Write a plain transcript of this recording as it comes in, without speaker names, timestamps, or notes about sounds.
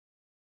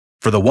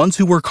For the ones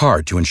who work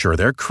hard to ensure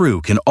their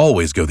crew can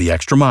always go the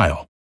extra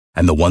mile,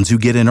 and the ones who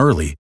get in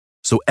early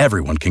so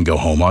everyone can go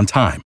home on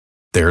time,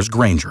 there's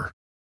Grainger,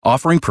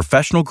 offering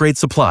professional-grade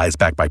supplies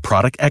backed by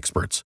product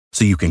experts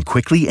so you can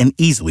quickly and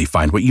easily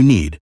find what you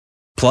need.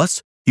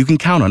 Plus, you can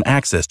count on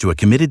access to a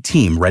committed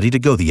team ready to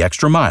go the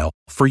extra mile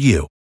for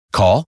you.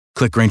 Call,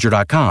 click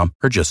Grainger.com,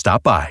 or just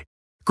stop by.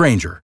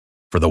 Grainger,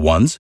 for the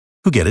ones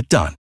who get it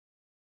done.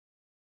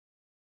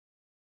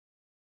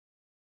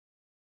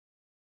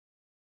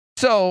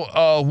 So,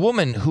 a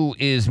woman who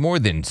is more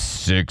than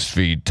 6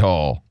 feet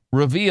tall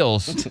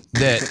reveals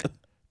that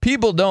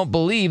people don't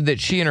believe that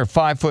she and her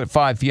 5'5"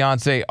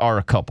 fiancé are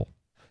a couple.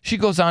 She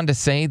goes on to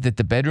say that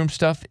the bedroom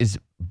stuff is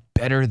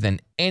better than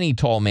any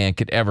tall man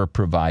could ever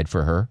provide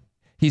for her.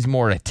 He's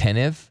more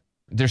attentive.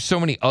 There's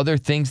so many other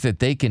things that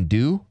they can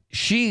do.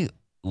 She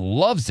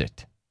loves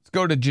it. Let's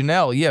go to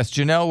Janelle. Yes,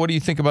 Janelle, what do you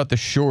think about the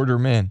shorter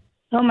men?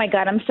 Oh, my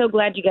God. I'm so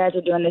glad you guys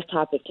are doing this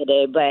topic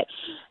today. But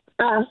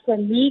for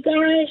me,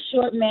 guys,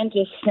 short men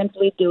just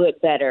simply do it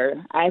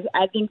better. I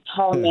think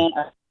tall men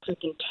are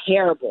freaking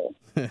terrible.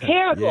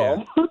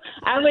 Terrible. Yeah.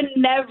 I would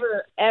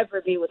never,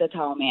 ever be with a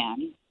tall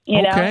man.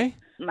 You know?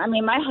 I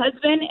mean, my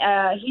husband,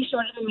 he's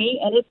shorter than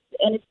me,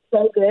 and it's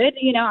so good.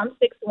 You know, I'm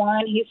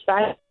 6'1", he's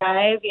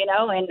 5'5", you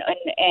know, and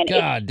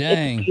God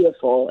dang. It's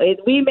beautiful.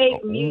 We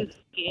make music,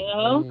 you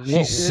know.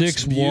 She's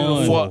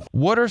 6'1".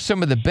 What are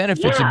some of the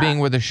benefits of being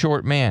with a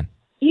short man?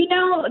 You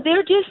know,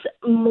 they're just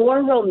more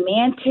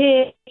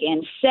romantic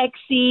and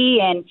sexy,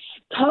 and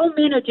tall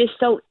men are just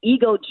so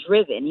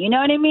ego-driven. You know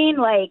what I mean?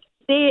 Like,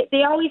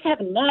 they always have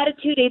an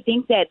attitude. They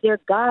think that they're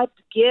God's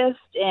gift,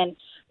 and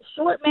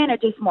short men are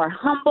just more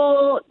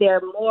humble.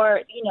 They're more,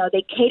 you know,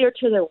 they cater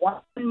to their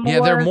woman more. Yeah,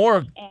 they're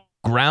more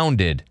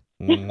grounded.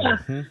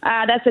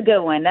 That's a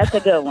good one. That's a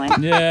good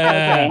one.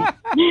 Yeah.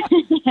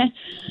 Okay.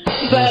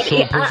 But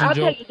I'll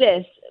tell you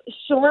this.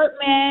 Short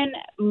men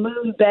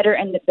move better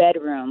in the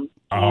bedroom,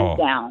 hands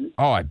down.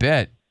 Oh, I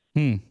bet.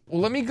 Well,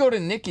 let me go to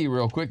Nikki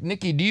real quick.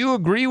 Nikki, do you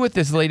agree with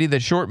this lady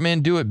that short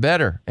men do it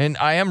better? And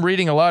I am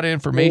reading a lot of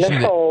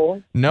information.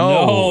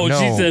 No,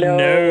 she said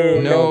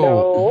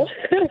no.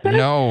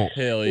 No.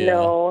 Hell yeah.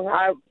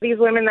 No. These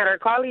women that are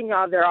calling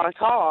y'all, they're all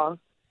tall.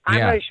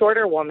 I'm a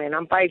shorter woman.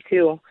 I'm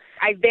 5'2".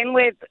 I've been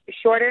with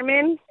shorter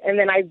men, and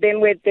then I've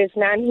been with this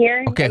man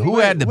here. Okay, who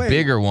had the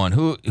bigger one?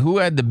 Who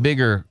had the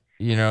bigger,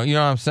 you know what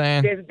I'm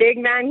saying? This big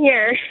man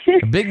here.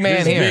 The big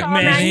man here. Big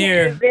man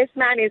here. This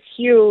man is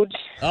huge.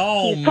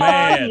 Oh, he's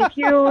man. Tall, he's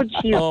huge.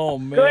 He's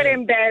good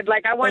in bed.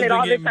 Like, I want it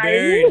all the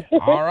time.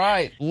 All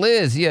right.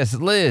 Liz. Yes,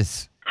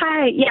 Liz.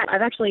 Hi. Yeah,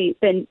 I've actually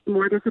been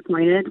more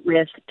disappointed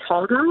with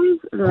tall guys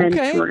than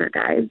shorter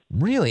guys.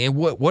 Really? And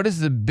what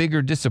is the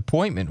bigger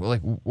disappointment?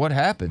 Like, what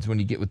happens when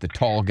you get with the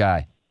tall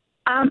guy?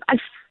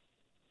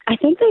 I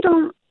think they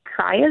don't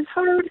try as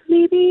hard,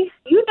 maybe.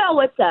 You know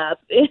what's up.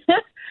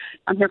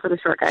 I'm here for the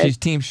short guys. She's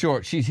team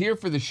short. She's here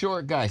for the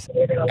short guys.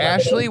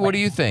 Ashley, what do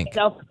you think?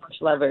 Selfish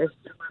lovers.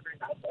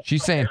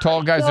 She's saying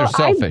tall guys are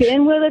selfish. I've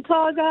been with a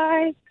tall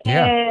guy,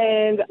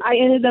 and I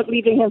ended up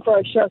leaving him for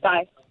a short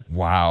guy.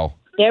 Wow.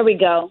 There we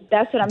go.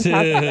 That's what I'm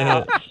talking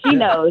about. She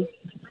knows.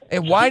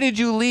 And why did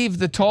you leave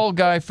the tall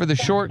guy for the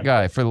short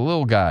guy, for the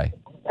little guy?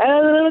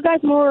 The little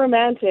guy's more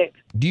romantic.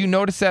 Do you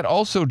notice that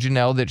also,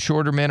 Janelle, that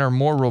shorter men are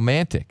more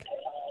romantic?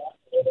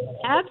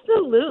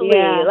 Absolutely.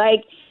 Yeah.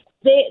 Like,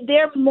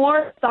 they're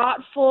more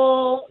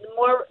thoughtful,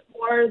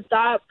 more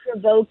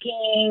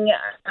thought-provoking.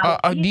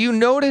 Do you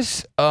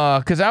notice,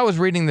 because I was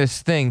reading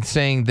this thing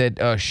saying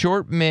that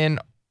short men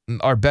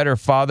are better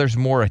fathers,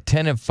 more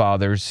attentive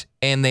fathers,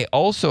 and they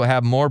also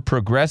have more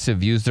progressive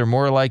views. They're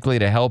more likely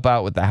to help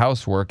out with the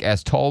housework,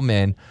 as tall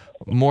men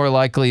more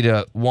likely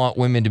to want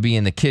women to be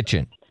in the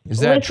kitchen. Is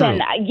that true?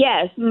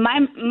 Yes.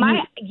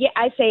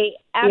 I say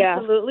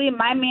absolutely. Yeah.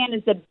 My man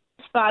is the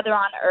best father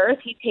on earth.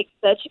 He takes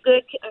such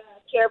good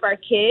care of our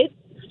kids.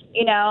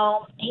 You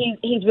know,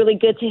 he's really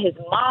good to his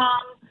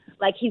mom.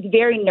 Like, he's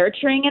very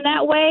nurturing in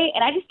that way.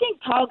 And I just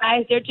think tall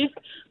guys, they're just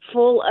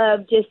full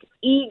of just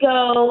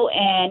ego,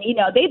 and, you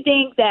know, they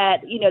think that,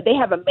 you know, they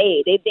have a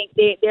maid. They think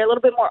they're a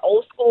little bit more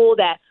old school,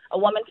 that a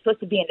woman's supposed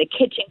to be in the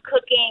kitchen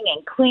cooking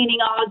and cleaning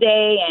all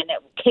day and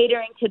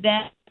catering to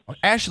them.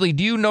 Ashley,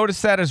 do you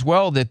notice that as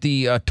well, that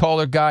the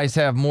taller guys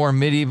have more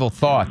medieval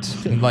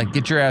thoughts? Like,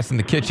 get your ass in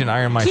the kitchen,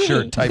 iron my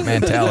shirt type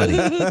mentality.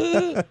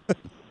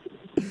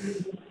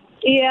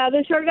 Yeah,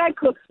 the short guy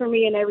cooks for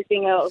me and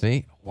everything else.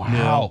 See?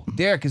 Wow. Yeah.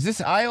 Derek, is this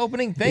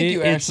eye-opening? Thank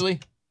you, Ashley.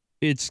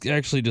 It's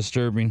actually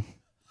disturbing.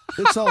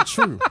 It's all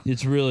true.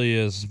 It really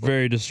is.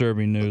 Very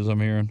disturbing news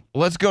I'm hearing.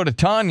 Let's go to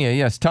Tanya.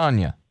 Yes,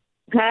 Tanya.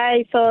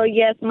 Hi. So,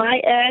 yes,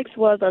 my ex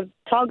was a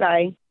tall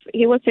guy.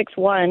 He was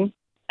 6'1".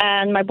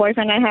 And my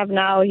boyfriend I have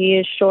now, he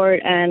is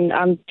short,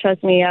 and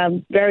trust me,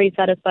 I'm very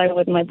satisfied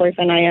with my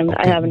boyfriend I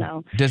have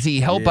now. Does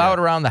he help out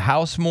around the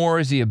house more?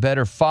 Is he a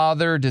better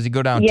father? Does he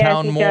go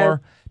downtown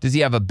more? Does he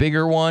have a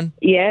bigger one?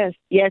 Yes,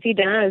 he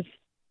does.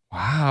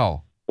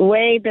 Wow.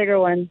 Way bigger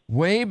one.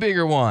 Way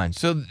bigger one.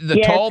 So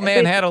the tall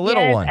man had a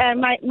little one.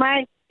 And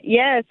my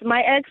Yes,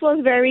 my ex was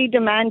very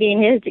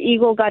demanding. His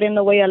ego got in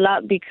the way a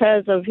lot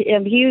because of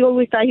him. He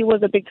always thought he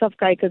was a big tough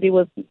guy because he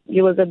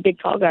was a big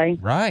tall guy.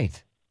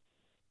 Right.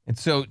 And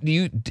so,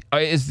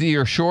 is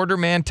your shorter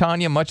man,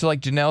 Tanya, much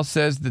like Janelle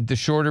says, that the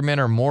shorter men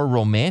are more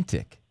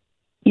romantic?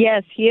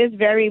 Yes, he is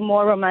very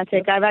more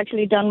romantic. I've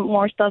actually done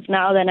more stuff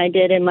now than I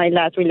did in my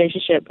last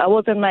relationship. I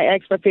was with my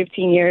ex for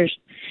 15 years,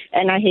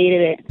 and I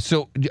hated it.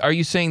 So are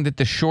you saying that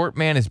the short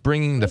man is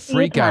bringing the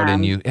freak out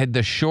in you? And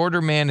the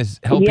shorter man is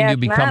helping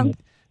you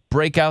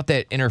break out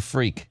that inner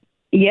freak?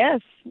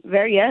 Yes,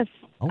 yes.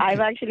 Okay. I've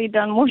actually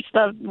done more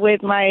stuff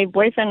with my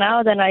boyfriend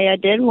now than I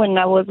did when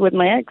I was with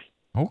my ex.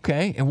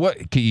 Okay. And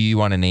you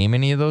want to name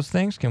any of those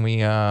things? Can we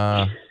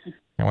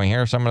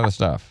hear some of the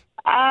stuff?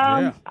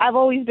 I've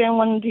always been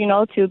one,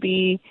 to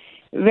be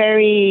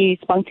very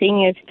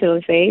spontaneous, to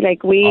say.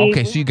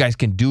 Okay, so you guys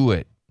can do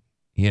it,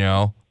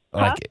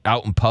 like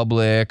out in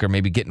public or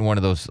maybe get in one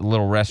of those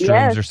little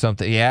restrooms or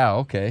something. Yeah,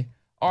 okay.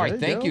 All right,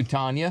 thank you,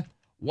 Tanya.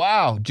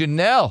 Wow,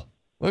 Janelle,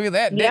 look at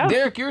that. Yeah.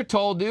 Derek, you're a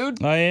tall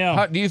dude. I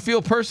am. Do you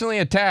feel personally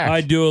attacked?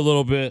 I do a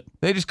little bit.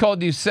 They just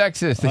called you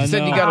sexist. They I said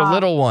know. you got a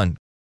little one.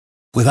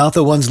 Without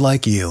the ones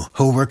like you,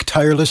 who work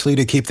tirelessly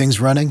to keep things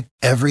running,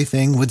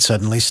 everything would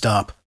suddenly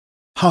stop.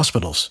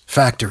 Hospitals,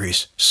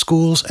 factories,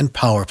 schools, and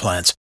power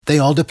plants, they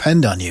all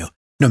depend on you.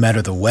 No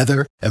matter the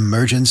weather,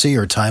 emergency,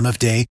 or time of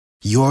day,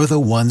 you're the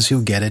ones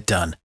who get it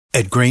done.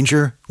 At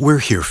Grainger, we're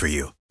here for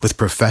you with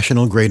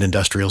professional-grade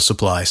industrial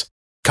supplies.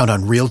 Count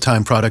on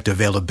real-time product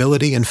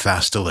availability and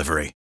fast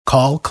delivery.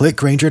 Call, click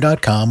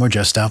Grainger.com, or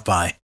just stop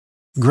by.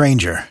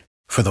 Grainger,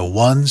 for the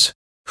ones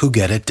who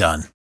get it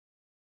done.